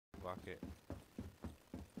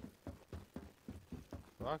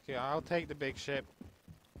Okay, I'll take the big ship.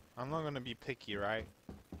 I'm not gonna be picky, right?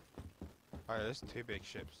 Alright, there's 2 big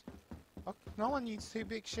ships. Okay, no one needs 2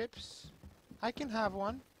 big ships. I can have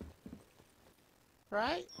one.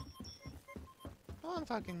 Right? No one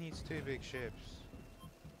fucking needs 2 big ships.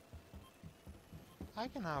 I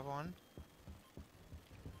can have one.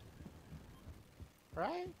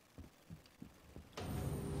 Right?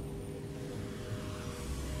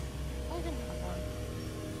 I can have one.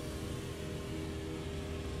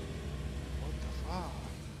 What the fuck?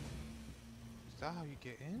 Is that how you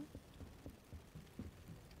get in?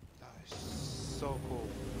 That is so cool.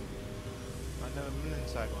 I've never been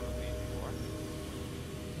inside one of these before.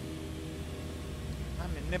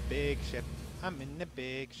 I'm in the big ship. I'm in the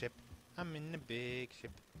big ship. I'm in the big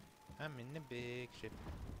ship. I'm in the big ship.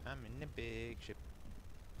 I'm in the big ship.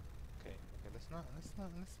 Okay, let's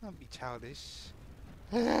not be childish.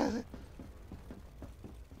 I'm here.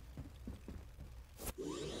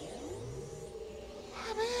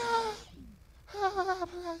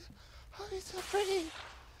 Oh, he's so pretty.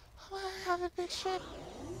 Oh, I have a big ship.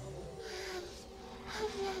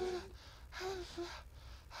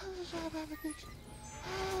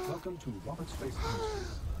 Welcome to Robert Space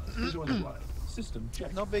Industries. Enjoy the ride. System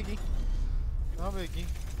check. No biggie. No biggie.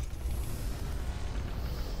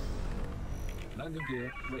 Landing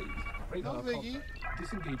gear raised. Radar No biggie. contact.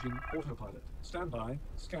 Disengaging autopilot. Standby.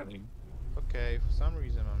 Scanning. Okay, for some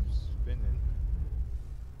reason I'm spinning.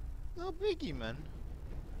 No biggie, man.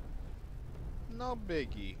 No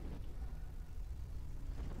biggie.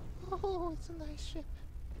 Oh, it's a nice ship.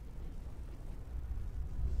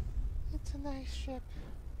 It's a nice ship.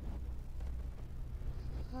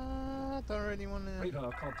 I don't really want to...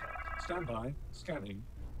 Radar contact. Standby. Scanning.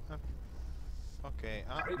 Okay,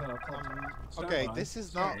 Radar contact. okay, Standby. this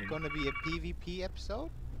is not Scanning. gonna be a PvP episode.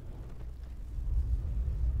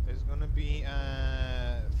 It's gonna be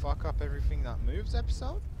a fuck up everything that moves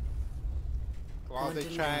episode. While they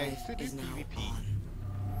try to do PvP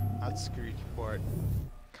at Security Port,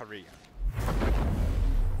 Korea.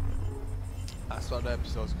 That's what the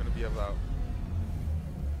episode's gonna be about.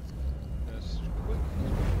 Just quick.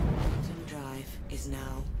 Quantum drive is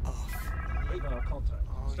now off. Radar contact.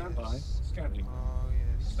 Oh, Standby. yes. Scanning. Oh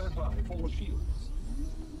yes. Standby for shields.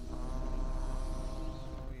 Oh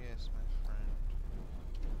yes, my friend.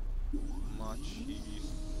 Much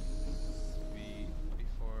speed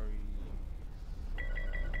before we...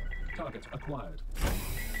 Target acquired.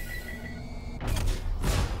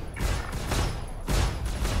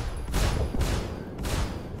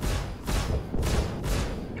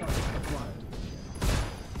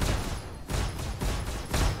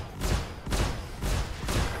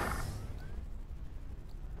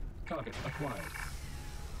 Target acquired.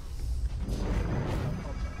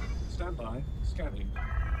 Standby. Scanning.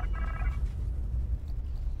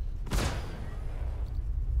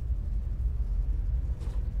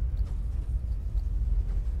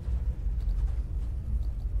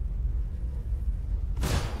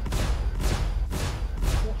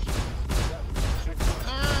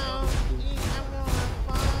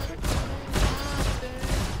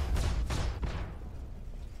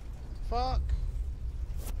 Fuck.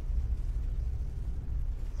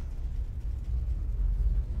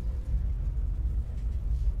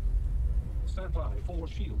 Standby for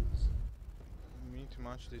shields. We need to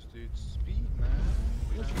match this dude's speed, man.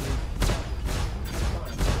 Real Did shield.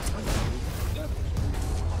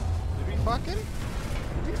 we fuck him?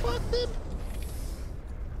 Did we fuck him?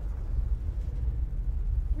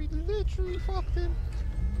 We literally fucked him.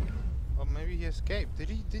 Or maybe he escaped. Did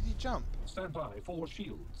he jump? Standby for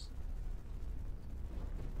shields.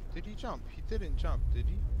 Did he jump? He didn't jump, did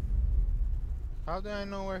he? How do I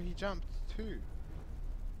know where he jumped to?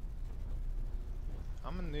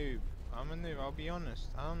 I'm a noob. I'll be honest.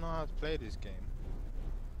 I don't know how to play this game.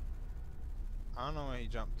 I don't know where he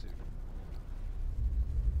jumped to.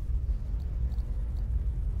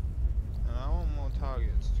 And I want more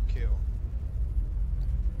targets to kill.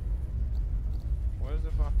 Where's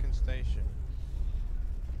the fucking station?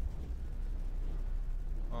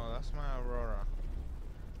 Oh, that's my Aurora.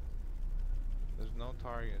 There's no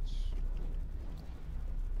targets.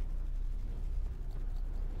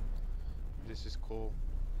 This is cool.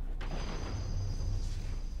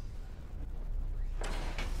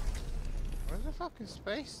 Where's the fucking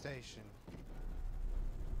space station?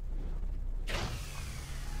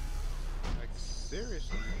 Like,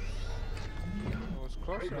 seriously? It was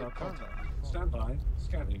closer to Radar Canada. contact. Standby.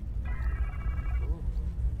 Scanning. Ooh.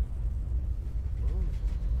 Ooh.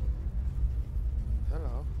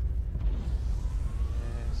 Hello.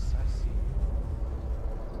 Yes, I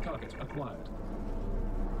see. Target acquired.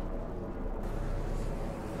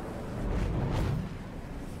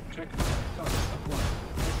 Check fire. Target acquired.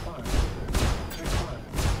 Check fire. Check fire.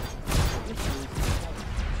 All shields acquired.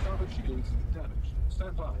 Starboard shields damaged.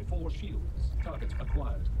 Stand by for shields. Target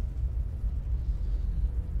acquired.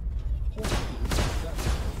 All shields damaged.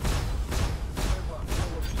 Stand by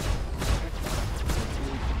for shields. Check fire. All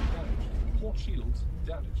shields damaged. Port shields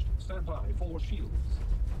damaged. Stand by for shields.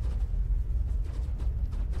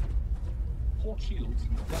 Port shields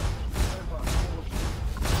damaged. Stand by for shields.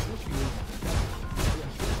 All shields damaged. Rear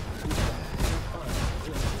shield is down. Stand by.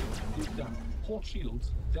 Rear shield is down. Port shields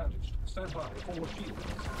damaged. Stand by for shields.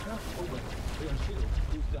 Shaft away. Rear shield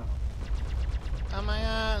is down. Oh my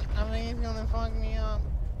god, I think he's gonna fuck me up.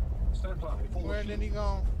 Stand by for Where shields. did he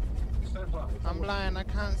go? Stand by for I'm blind, I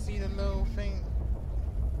can't see the little thing.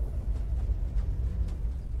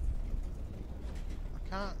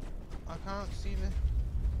 I can't see the...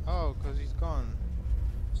 Oh, because he's gone.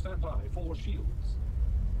 Stand by for shields.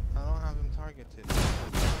 I don't have him targeted.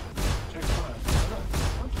 Check fire. Alert.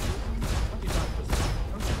 Front shields 25%.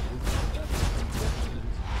 Front shields damaged. Port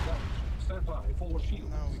shields damaged. Stand by for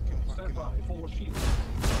shields. Now we can fuck Stand him by up. for shields.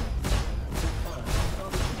 Check fire.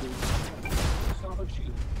 Starboard shield damaged. Starboard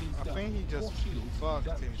shield is I down. think he just Port shields fucked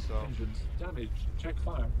damaged. himself. Engines damaged. Check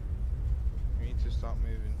fire. We need to stop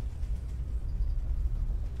moving.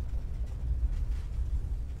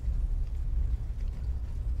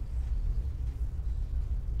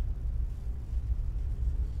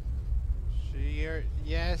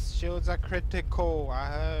 Yes, shields are critical. I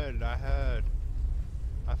heard.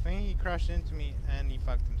 I think he crashed into me and he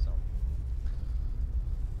fucked himself.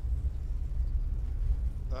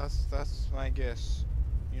 That's my guess.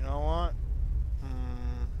 You know what?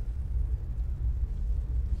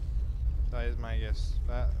 That is my guess.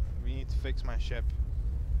 That we need to fix my ship.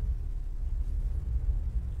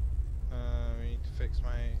 We need to fix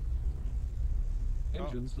my...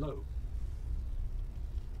 Engines low.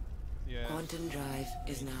 Yeah. Quantum drive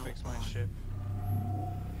is now Fix my on. ship.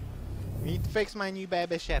 We need to fix my new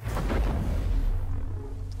baby ship.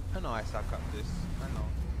 I know I suck at this. I know.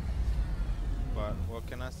 But what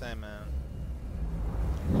can I say, man?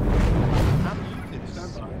 I'm new to this.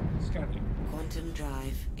 Stand by. Scanning. Quantum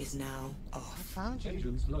drive is now I off. found you.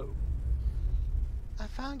 Engines low. I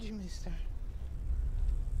found you, mister.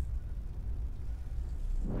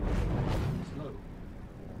 Engines low.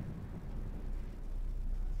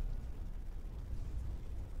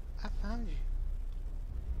 I found you.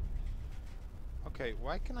 Okay,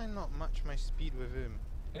 why can I not match my speed with him?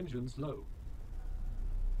 Engines low.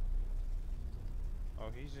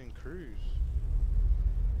 Oh, he's in cruise.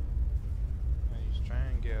 And he's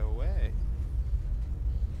trying to get away.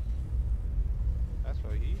 That's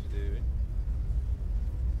what he's doing.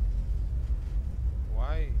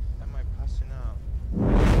 Why am I passing out?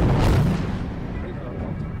 Radar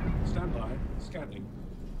contact. Stand by. Scanning.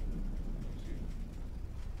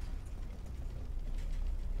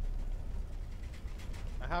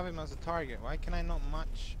 I have him as a target. Why can I not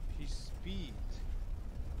match his speed?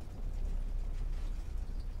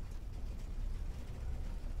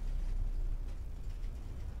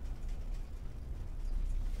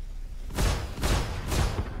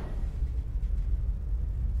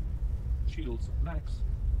 Shields max.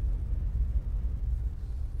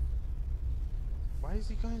 Why is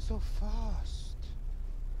he going so fast?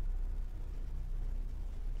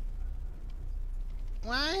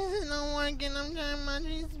 Why is it not working? I'm trying to match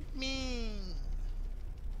his speed.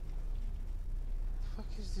 What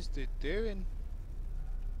the fuck is this dude doing?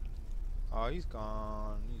 Oh, he's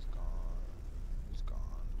gone. He's gone. He's gone.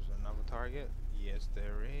 There's another target? Yes,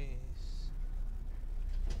 there is.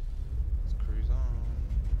 Let's cruise on.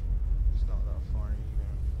 It's not that far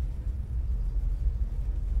either.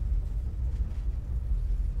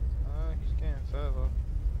 Oh, he's getting further.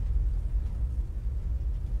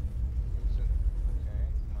 Is it? Okay,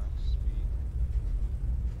 max speed.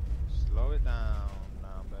 Slow it down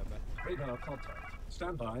now, baby. Radar contact.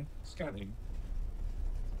 Stand by. Scanning.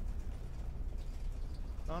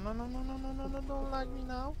 No, no, no, no, no, no, no, no, don't like me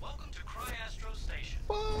now. Welcome to Cryastro Station.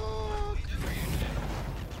 Fuck! What can we do for you today?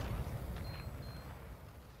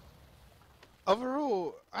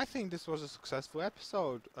 Overall, I think this was a successful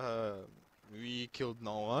episode. We killed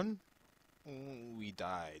no one. We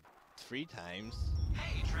died 3 times.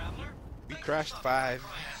 Hey, traveler. We Thanks crashed for stopping 5.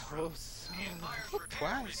 by Cryastro. Oh, so The Empire's what, repair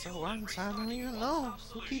twice, so radio once, I upgrades don't are even a know.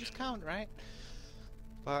 one-stop Who keeps solution. count, right?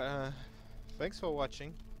 But, thanks for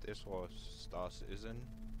watching. This was Star Citizen.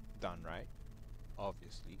 Done right,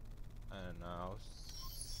 obviously. And I'll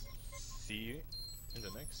see you in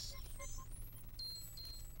the next...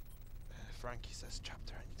 Frankie says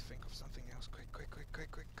chapter. I need to think of something else.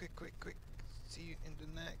 Quick. See you in the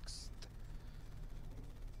next.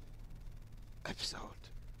 episode.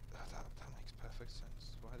 That makes perfect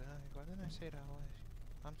sense. Why didn't I say it that way?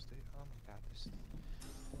 I'm still. Oh my god,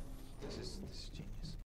 this is genius.